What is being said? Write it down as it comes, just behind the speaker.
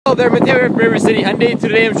Hello there, Mateo here from River City Hyundai.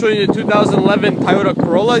 Today I'm showing you the 2011 Toyota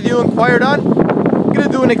Corolla you inquired on. I'm going to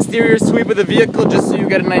do an exterior sweep of the vehicle just so you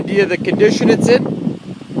get an idea of the condition it's in.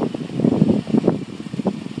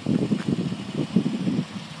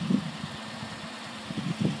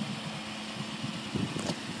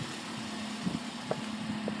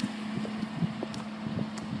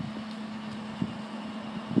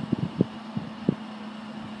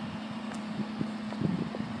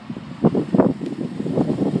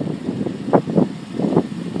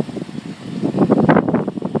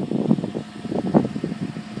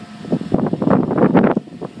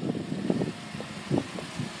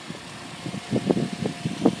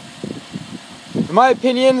 In my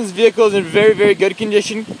opinion, this vehicle is in very good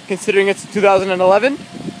condition considering it's 2011.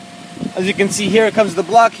 As you can see here, it comes with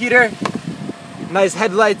the block heater, nice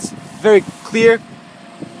headlights, very clear.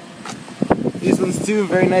 These ones too,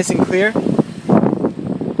 very nice and clear.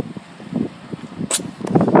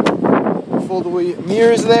 Fold-away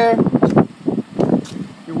mirrors there.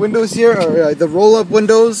 Your windows here are the roll-up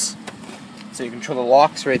windows, so you control the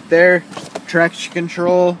locks right there. Traction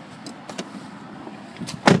control.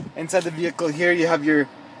 Inside the vehicle here you have your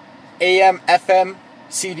AM, FM,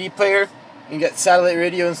 CD player. You can get satellite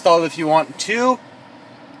radio installed if you want to.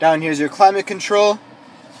 Down here is your climate control.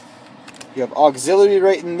 You have auxiliary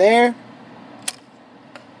right in there.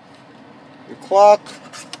 Your clock.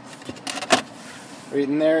 Right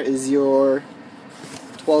in there is your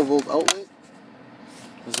 12-volt outlet,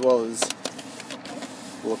 as well as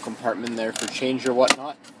a little compartment there for change or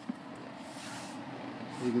whatnot.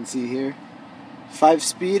 As you can see here,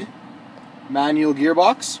 5-speed manual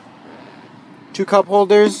gearbox, 2 cup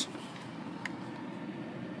holders,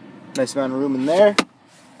 nice amount of room in there.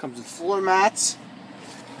 Comes with floor mats.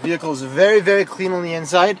 Vehicle is very clean on the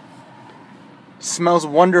inside. Smells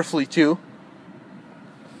wonderfully too.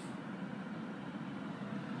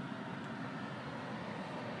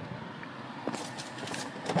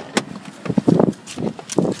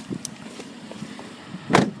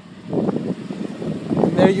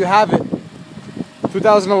 And there you have it.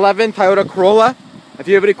 2011 Toyota Corolla. If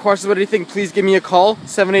you have any questions about anything, please give me a call,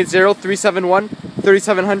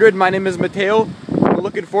 780-371-3700. My name is Mateo. I'm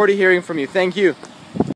looking forward to hearing from you. Thank you.